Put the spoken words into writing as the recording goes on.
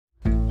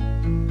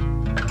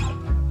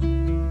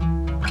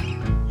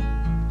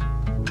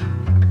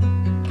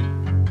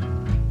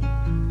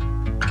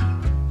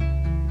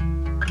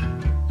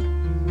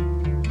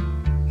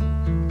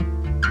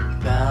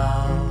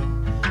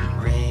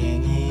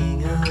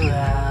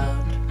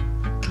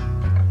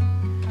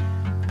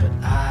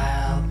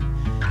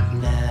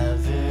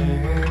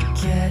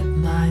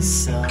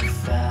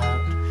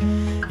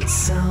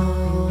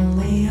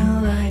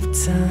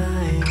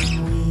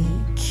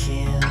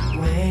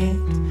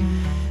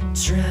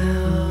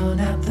Drown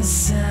out the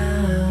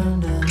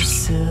sound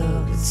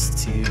until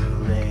it's too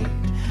late.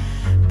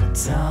 But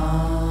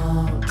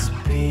don't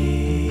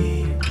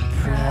be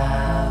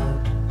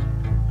proud.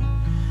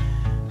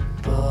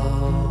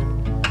 Bow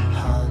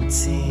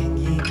hunting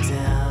you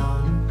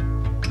down.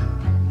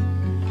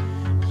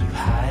 You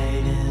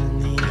hide in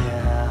the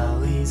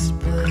alleys,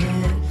 but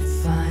it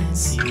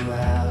finds you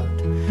out.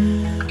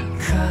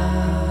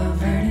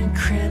 Covered in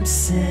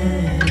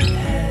crimson,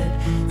 head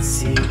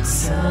to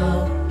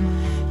toe.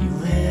 You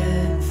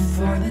live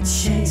for the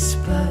chase,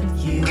 but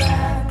you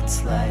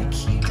act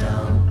like you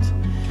don't.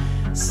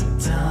 So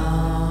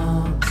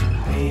don't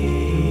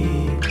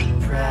be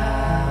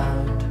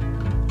proud.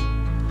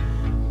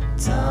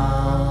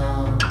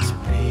 Don't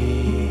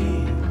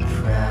be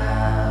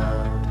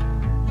proud.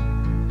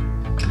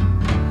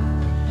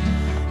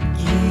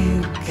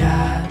 You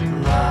got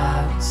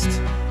lost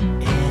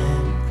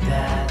in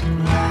that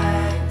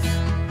life.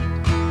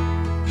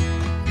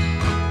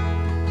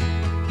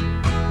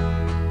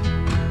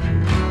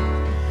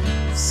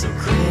 So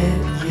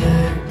grit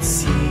your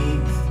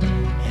teeth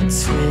and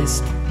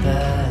twist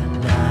the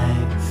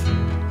knife.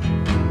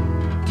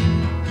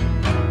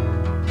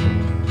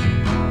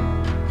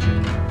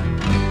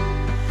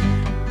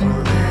 Or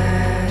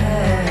let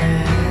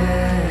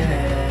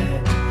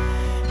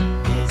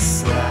it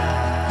slide.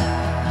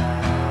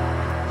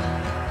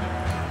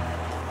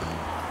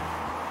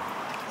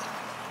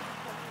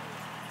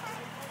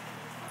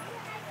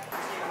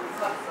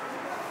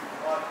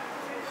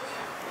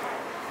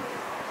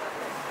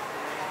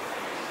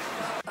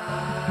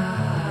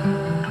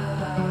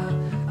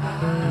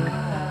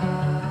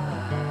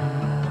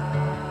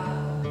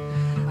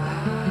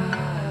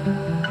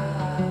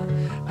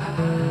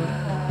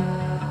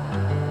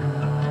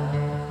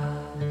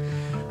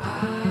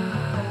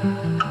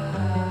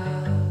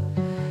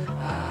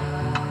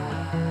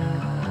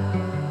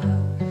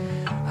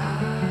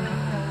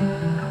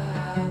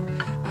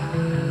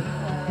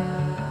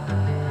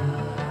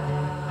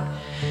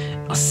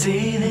 I'll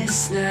say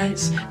this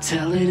nice,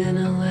 tell it in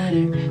a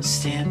letter,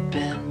 stamp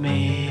and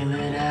mail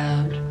it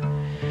out.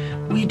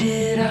 We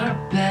did our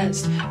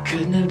best,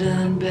 couldn't have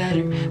done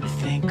better. I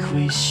think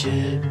we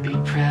should be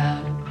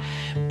proud.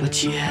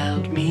 But you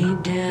held me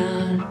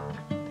down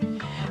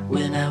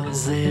when I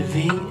was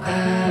living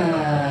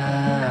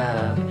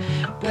up.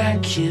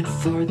 Back and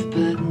forth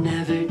but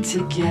never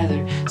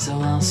together. So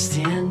I'll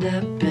stand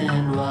up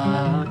and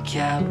walk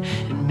out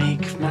and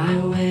make my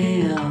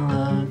way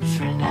alone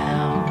for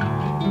now.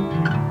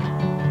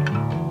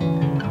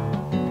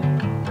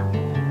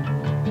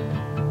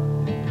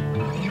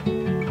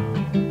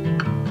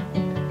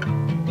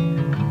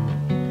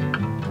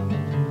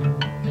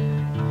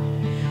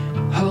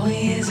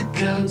 Holy as a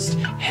ghost,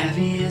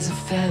 heavy as a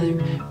feather,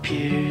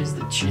 pure as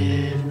the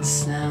driven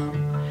snow.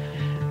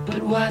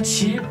 But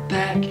watch your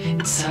back,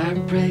 it's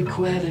heartbreak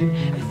weather.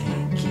 I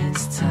think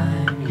it's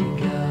time you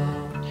go.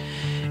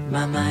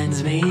 My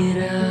mind's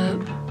made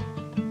up.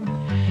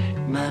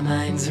 My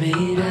mind's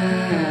made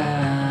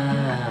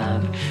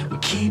up. We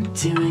keep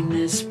doing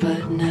this,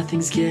 but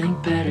nothing's getting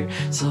better.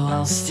 So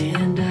I'll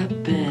stand up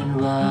and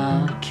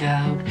walk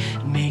out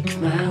and make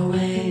my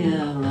way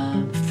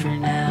alone for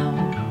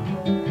now.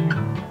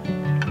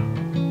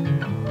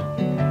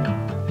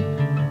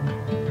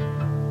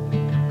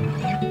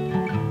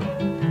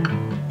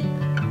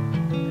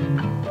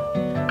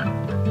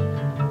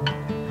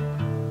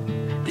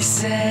 They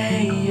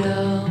say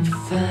you'll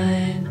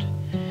find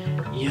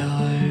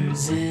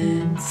yours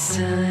in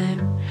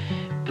time,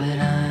 but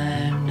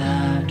I'm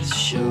not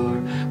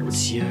sure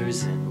what's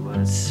yours and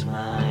what's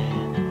mine.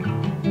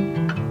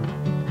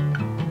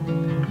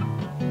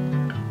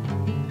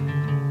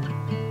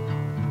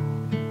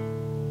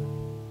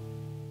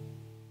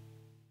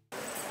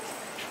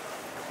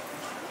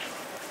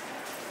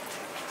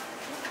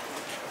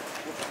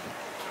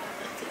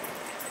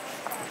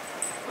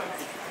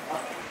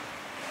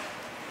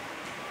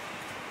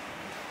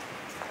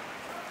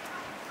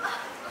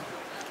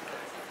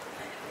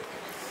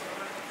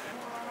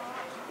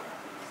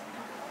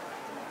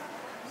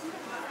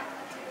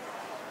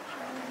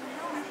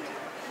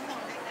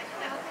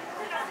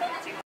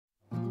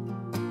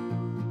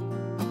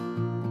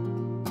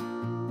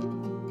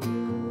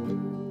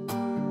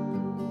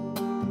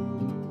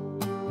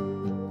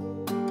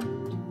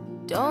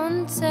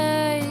 Don't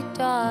say,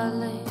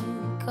 darling,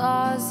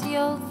 'cause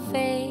you'll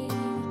fake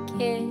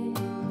it.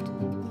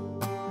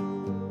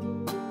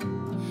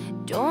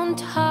 Don't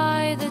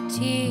hide the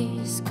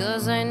tears,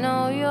 'cause I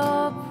know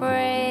you're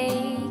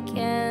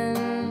breaking.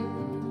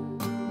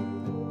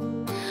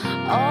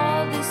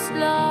 All this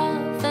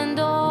love and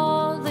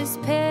all this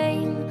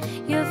pain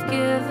you've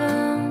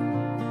given.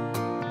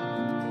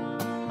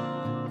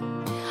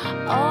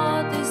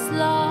 All this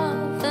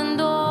love and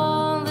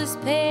all this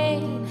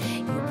pain,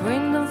 you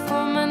bring them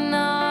from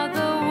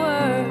another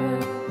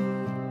world.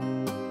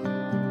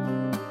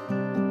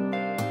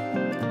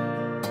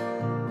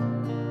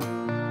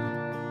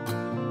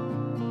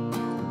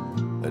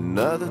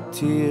 Another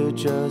tear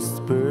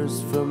just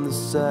burst from the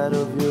side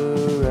of your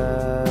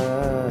eye.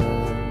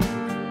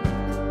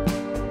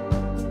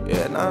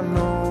 I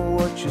know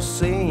what you're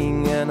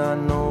saying, and I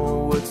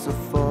know it's a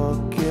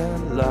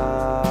fucking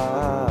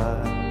lie.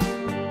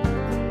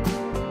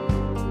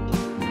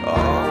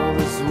 All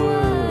this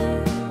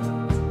world,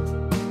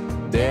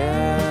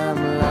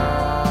 damn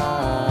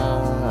lie.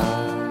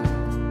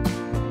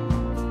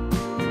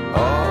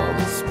 All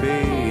this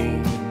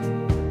pain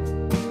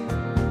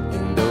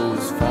in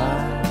those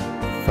fine,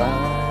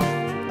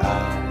 fine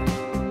eyes.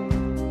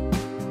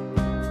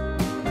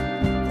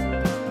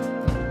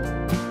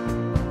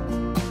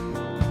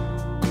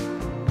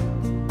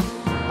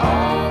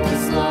 All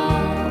this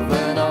love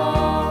and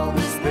all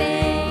this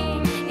pain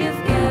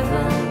you've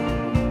given.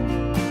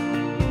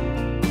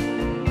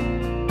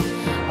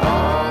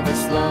 All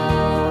this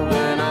love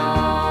and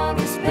all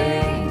this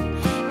pain,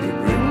 you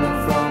bring them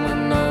from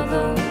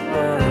another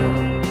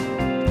world.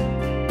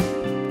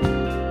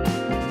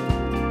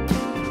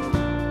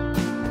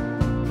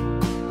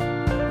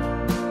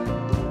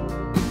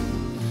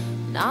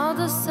 Now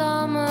the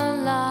summer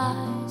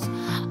lies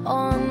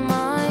on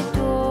my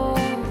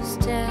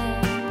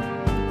doorstep,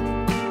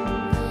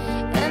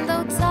 and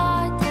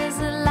outside there's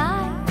a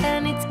light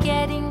and it's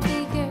getting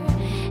bigger,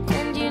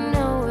 and you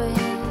know it.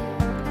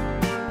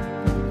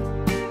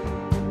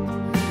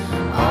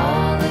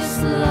 All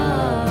this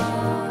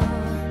love,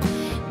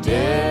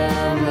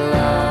 damn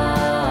lie.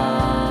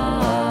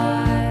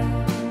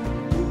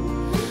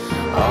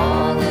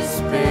 All this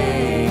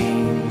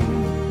pain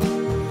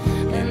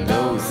in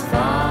those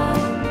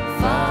fine,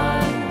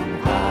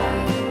 fine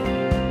eyes.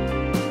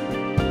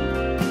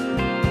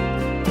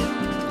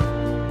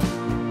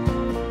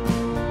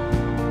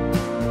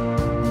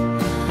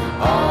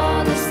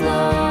 All this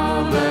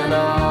love and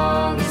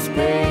all this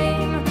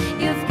pain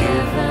you've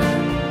given.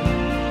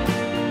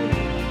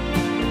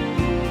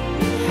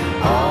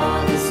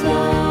 All this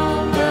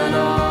love and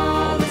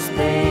all this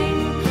pain,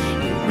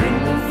 you bring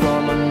them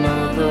from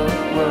another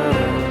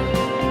world.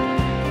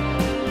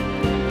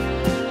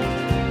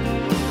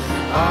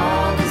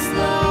 All this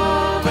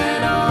love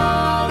and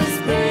all this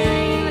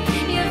pain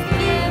you've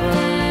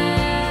given.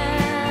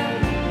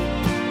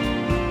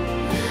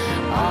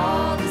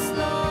 All this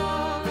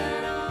love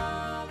and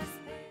all this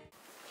pain.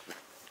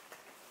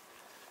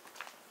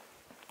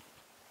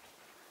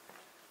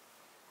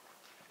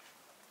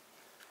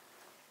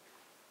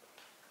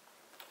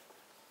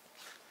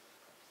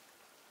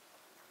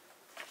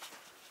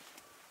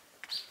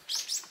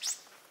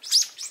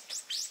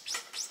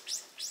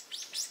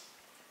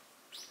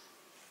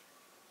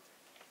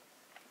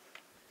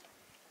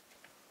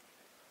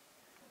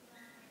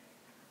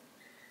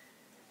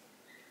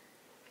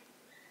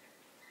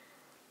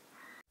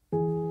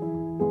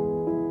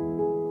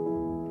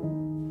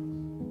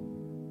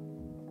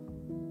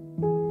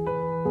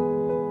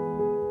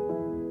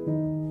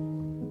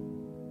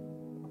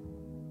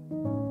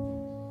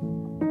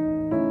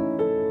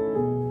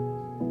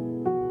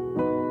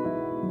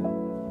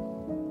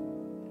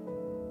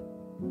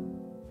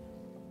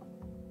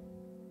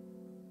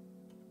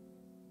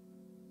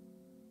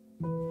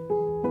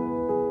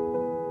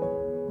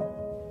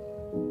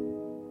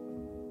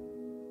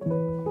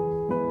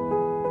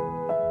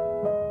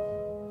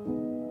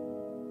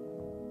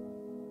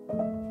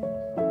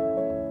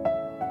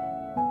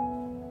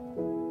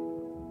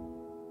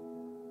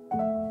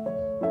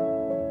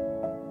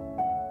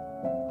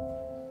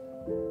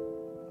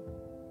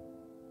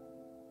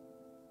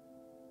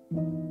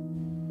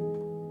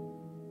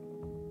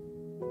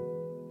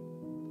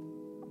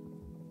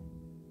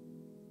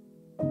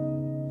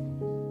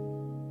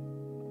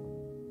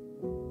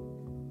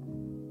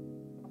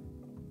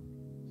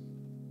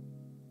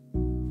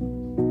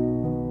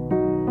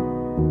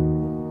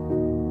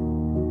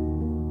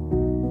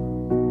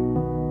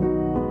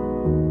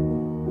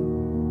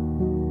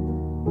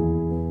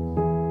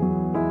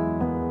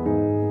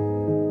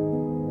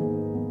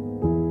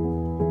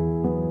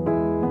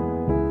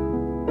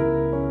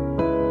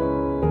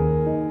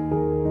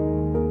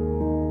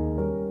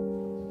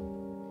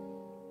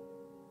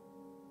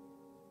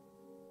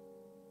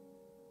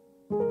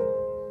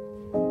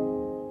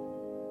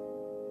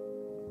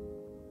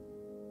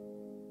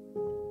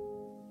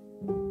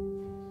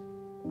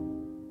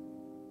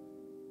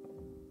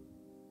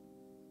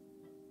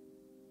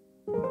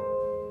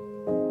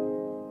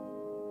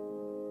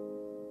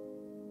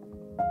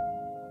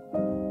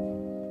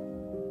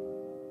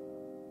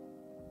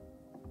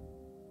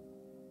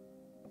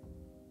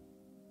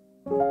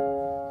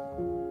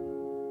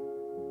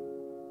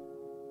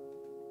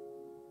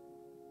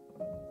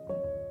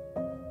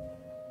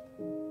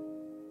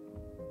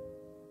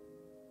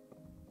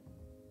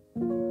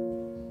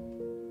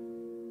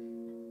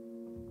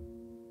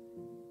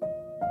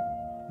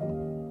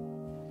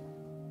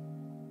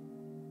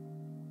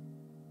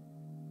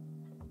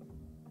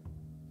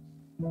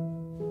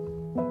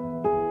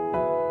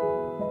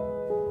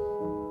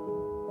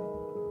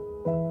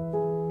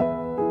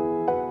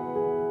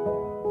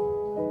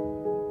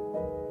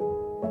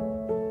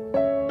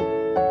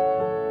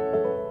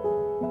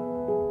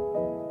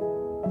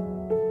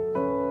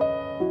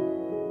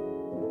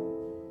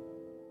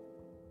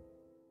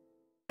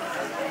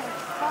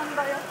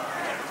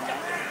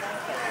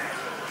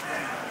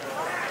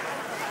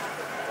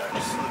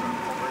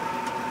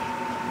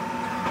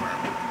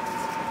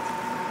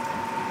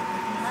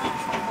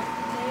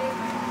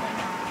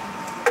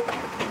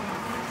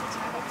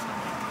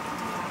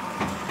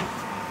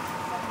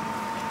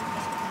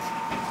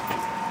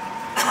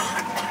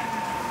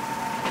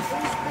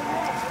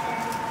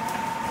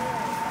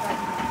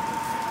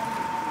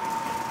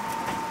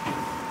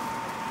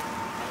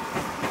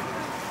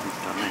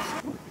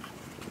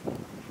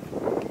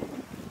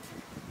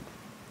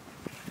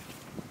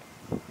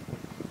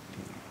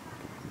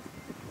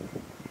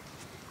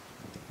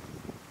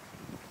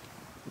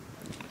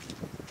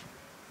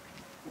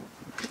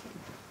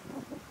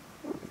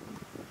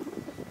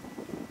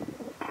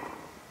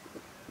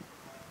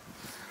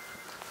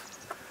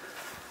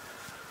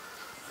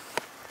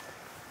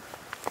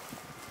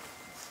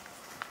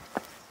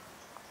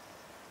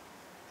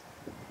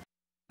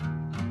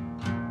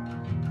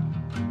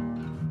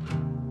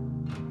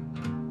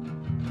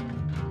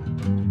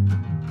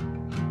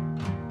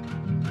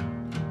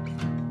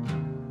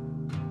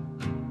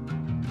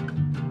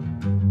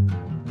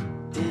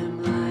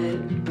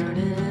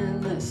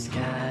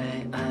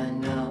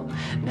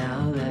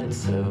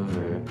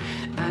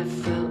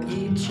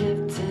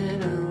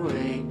 drifting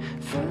away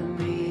from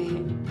me.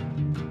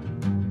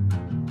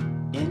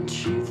 In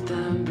truth,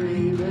 I'm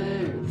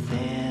braver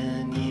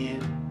than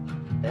you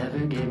ever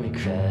gave me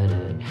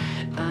credit.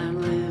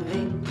 I'm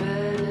living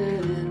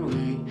better than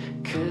we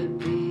could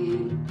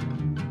be.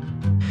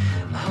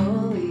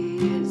 Holy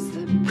is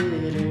the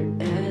bitter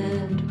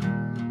end.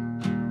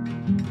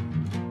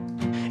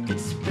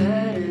 It's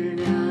better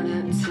now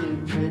not to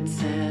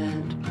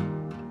pretend.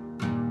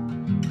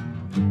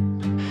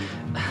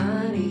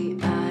 Honey,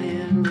 I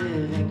am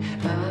living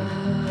up.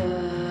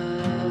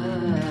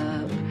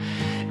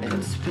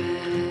 It's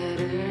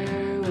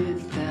better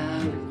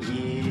without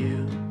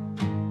you.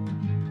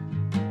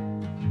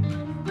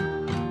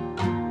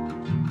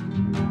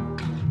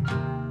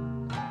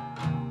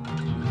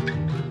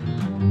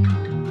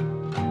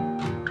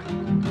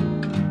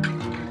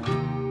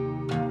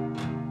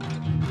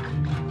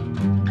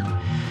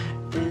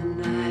 The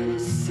night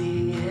is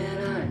singing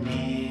our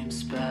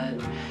names, but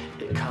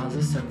it calls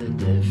us something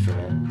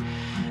different.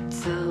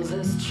 Tells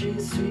us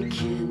truths we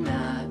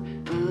cannot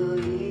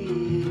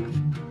believe.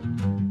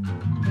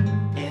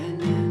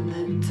 And in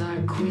the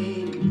dark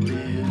we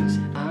lose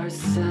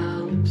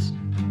ourselves.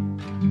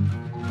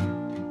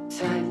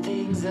 Tie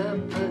things up,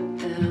 put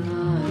them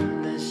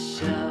on the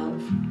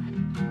shelf.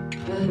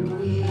 But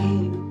we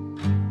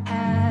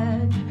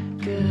had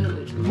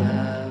good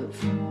love,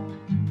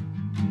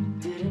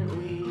 didn't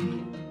we?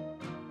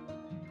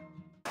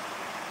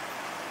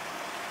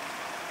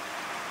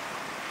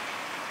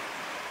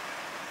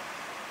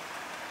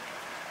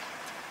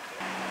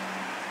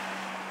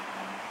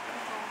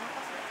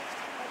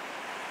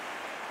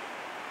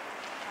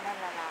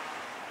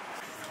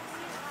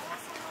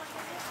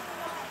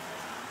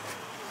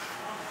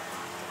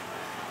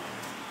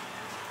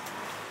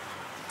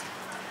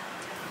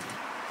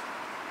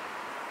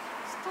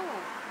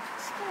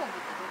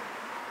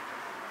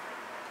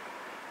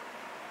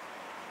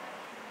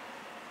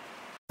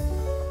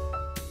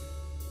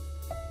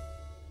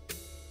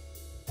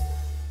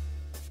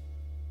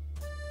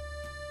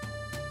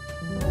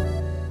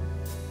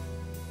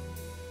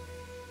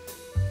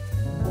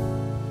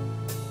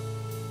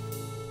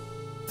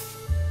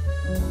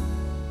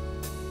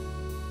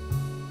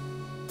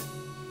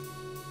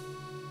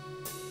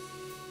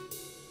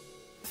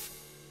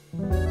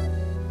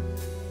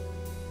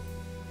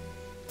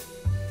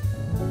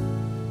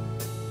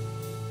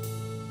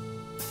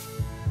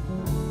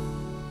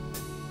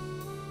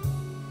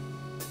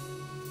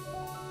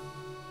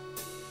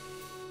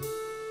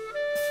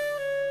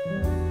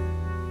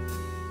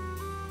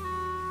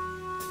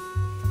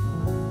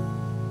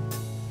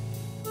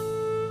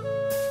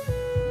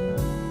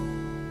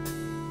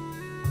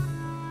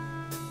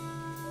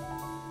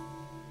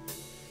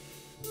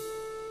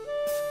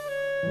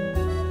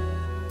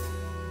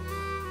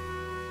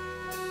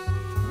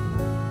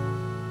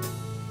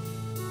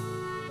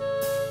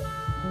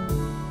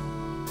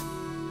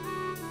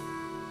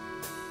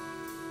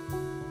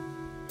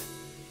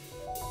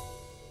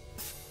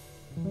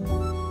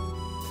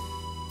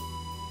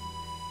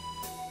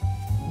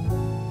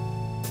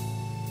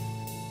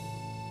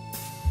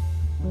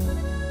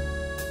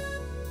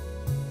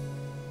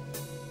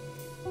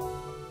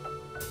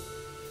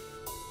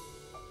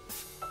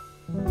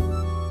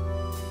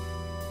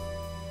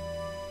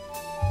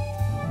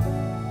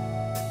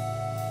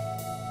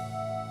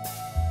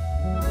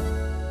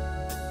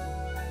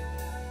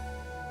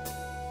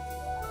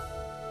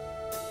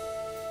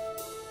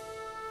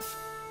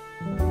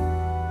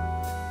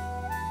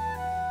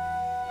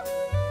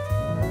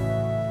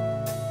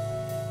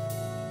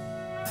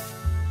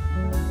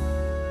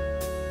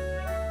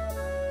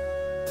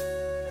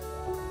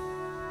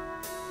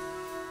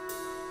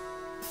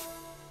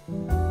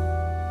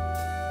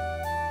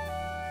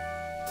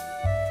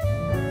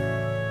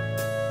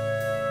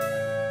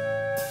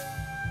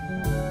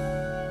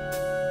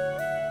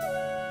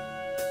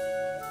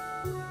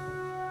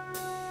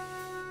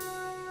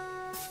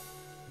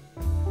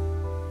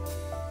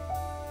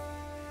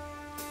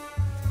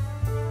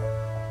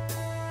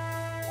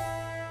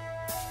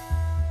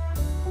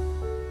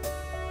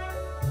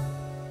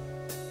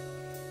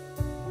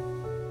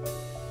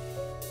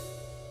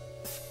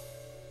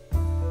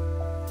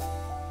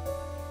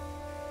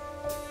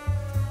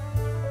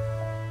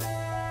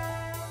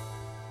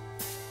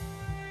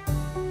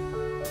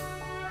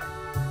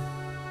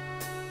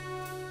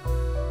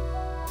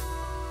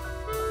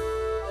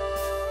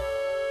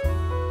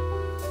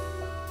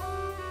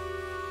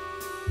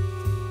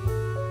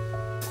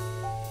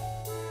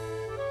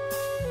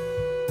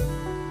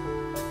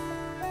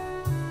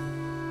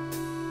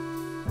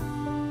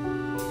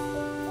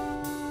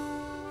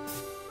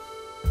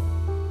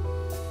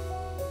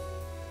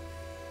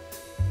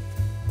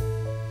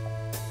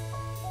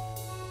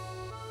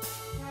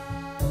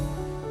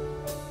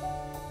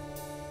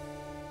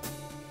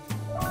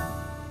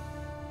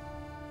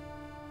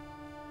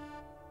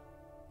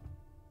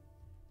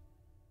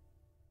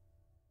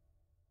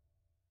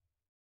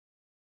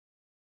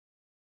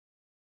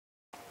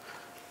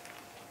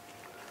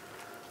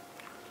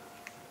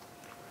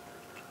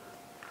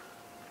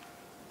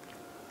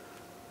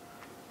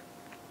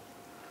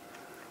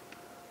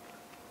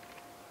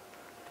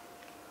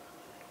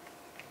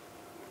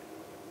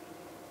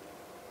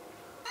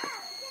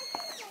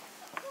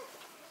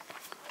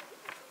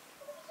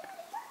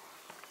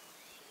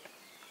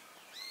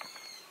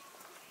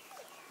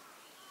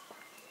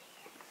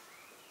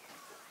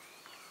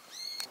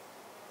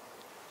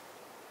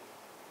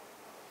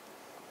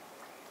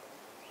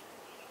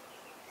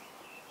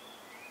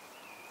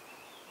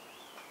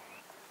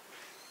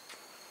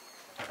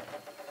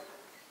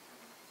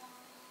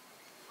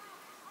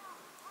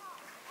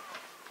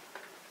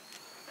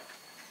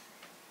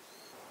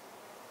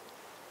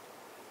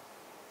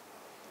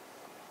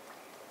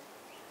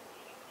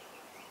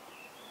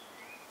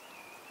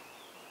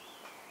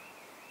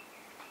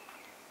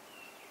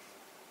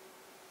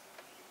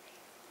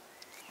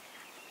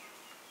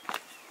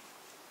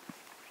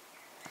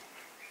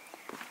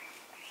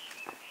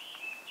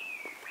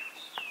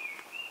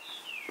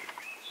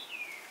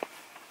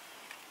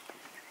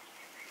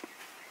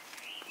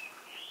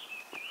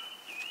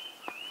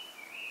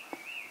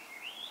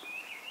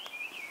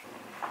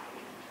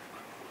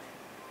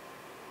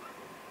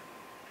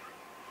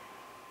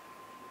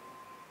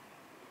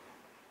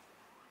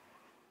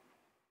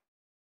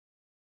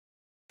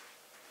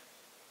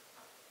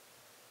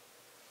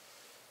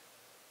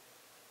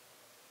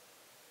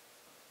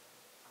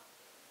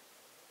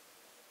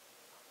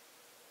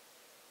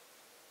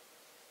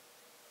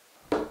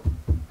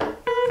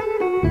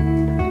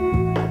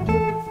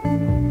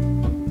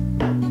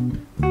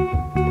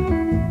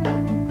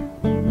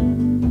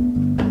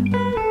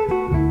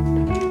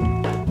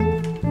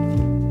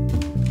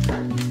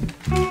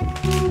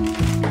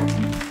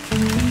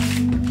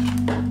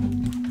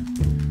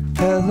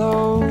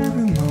 Hello,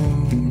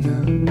 Ramona.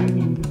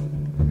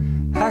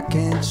 I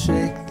can't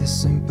shake the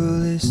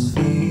simplest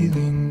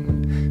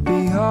feeling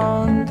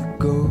beyond the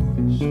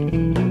ghost.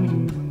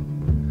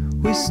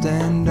 We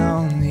stand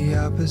on the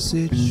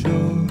opposite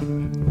shore.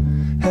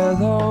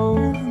 Hello,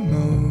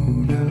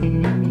 Ramona.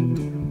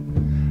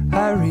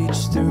 I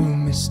reach through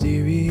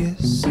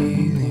mysterious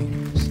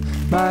ceilings,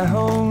 my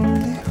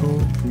only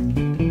hope.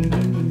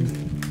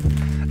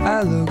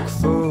 I look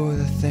for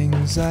the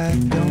things I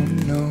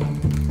don't know.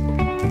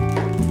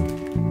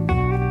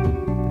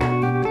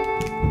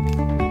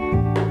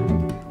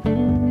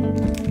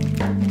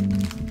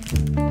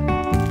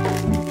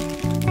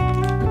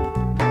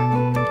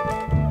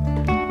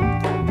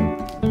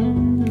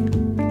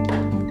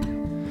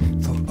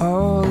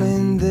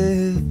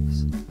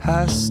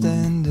 I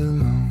stand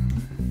alone.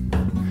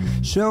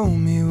 Show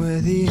me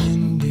where the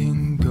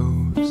ending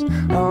goes.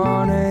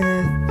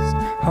 Honest,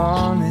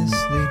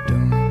 honestly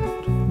don't.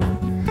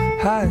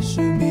 I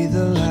should be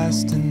the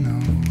last to know.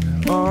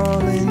 We're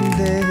all in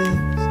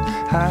this.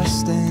 I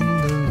stand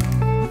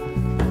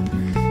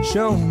alone.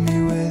 Show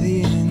me where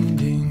the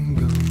ending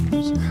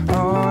goes.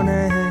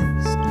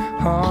 Honest,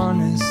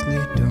 honestly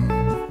don't.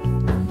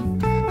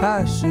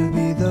 I should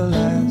be the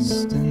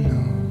last to know.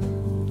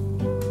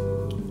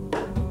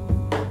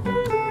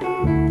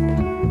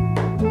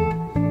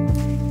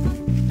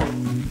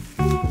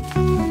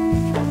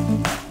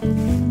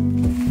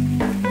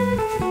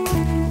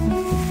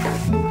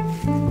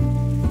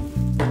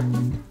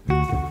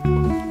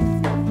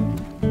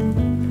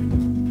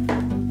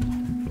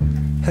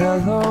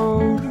 Hello,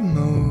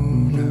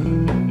 Ramona.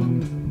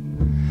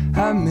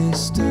 I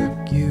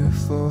mistook you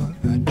for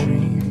a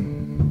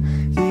dream.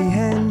 The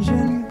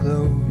engine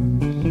glows,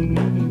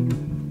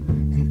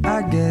 and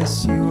I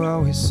guess you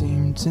always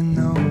seem to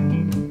know.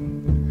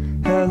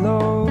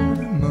 Hello,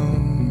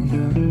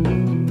 Ramona.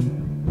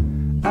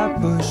 I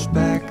push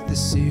back the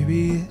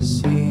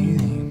serious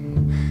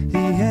feeling. The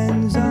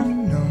end's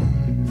unknown.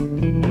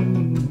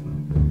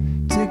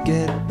 To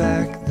get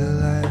back the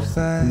life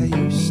I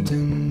used to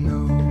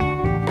know.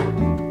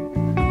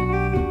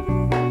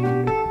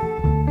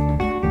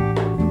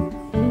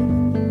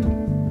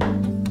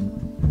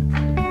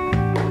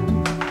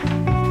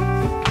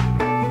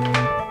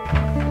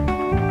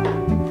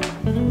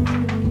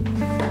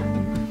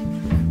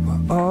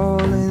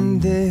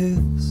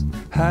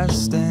 I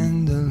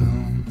stand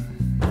alone.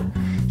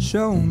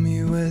 Show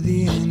me where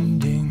the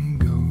ending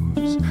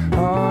goes.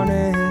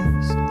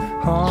 Honest,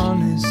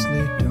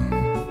 honestly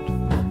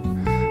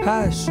don't.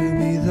 I should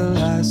be the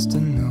last to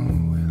know.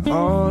 We're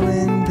all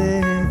in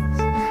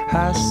this.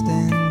 I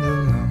stand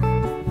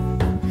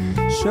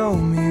alone. Show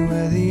me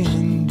where the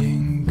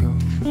ending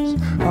goes.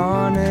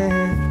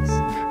 Honest,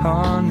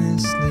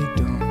 honestly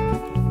don't.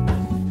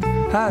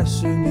 I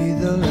should be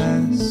the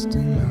last to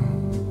know.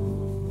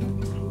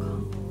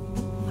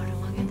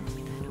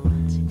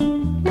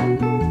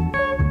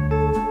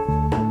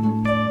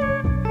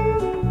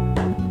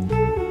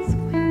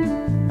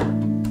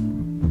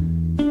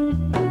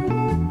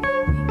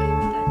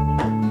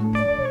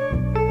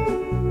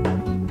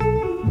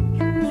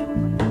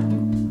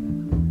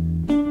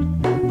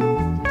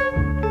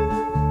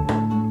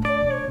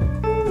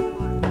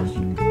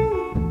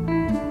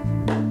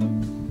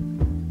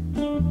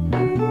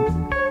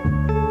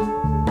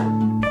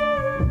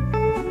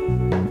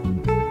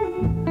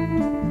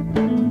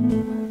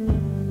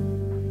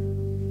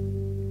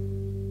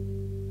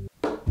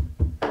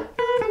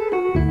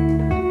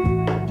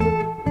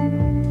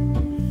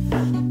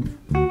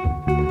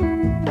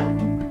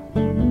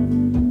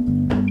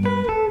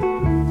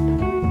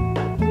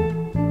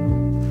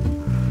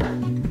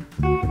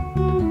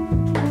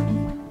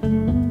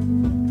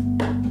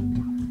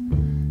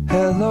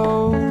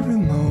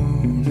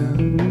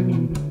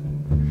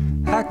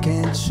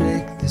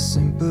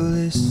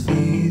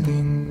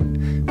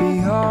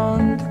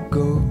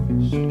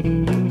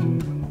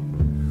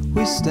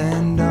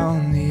 stand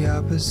on the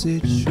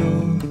opposite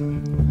shore.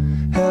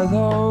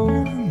 Hello,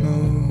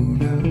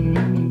 Ramona.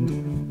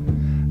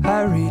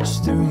 I reach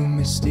through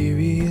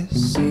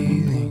mysterious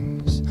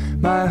ceilings,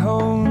 my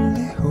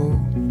only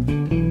hope.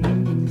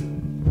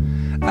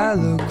 I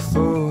look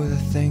for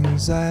the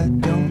things I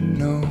don't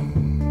know.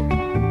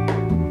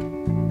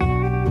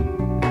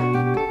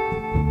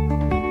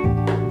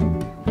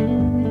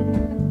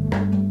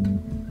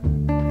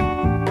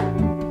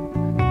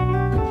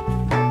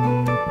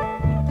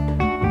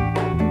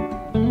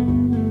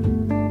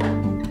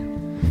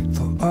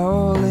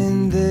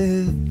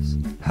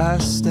 I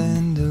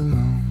stand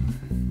alone.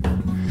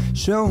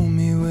 Show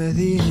me where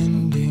the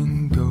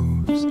ending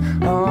goes.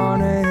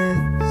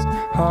 Honest,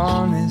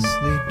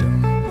 honestly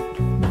don't.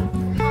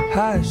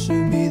 I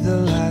should be the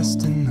last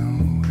to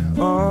know.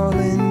 We're all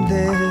in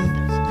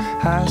this.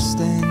 I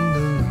stand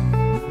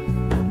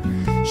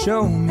alone.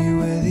 Show me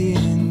where the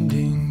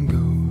ending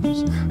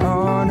goes.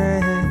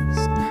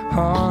 Honest,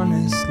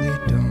 honestly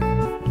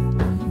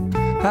don't.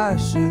 I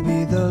should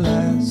be the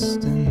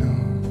last to know.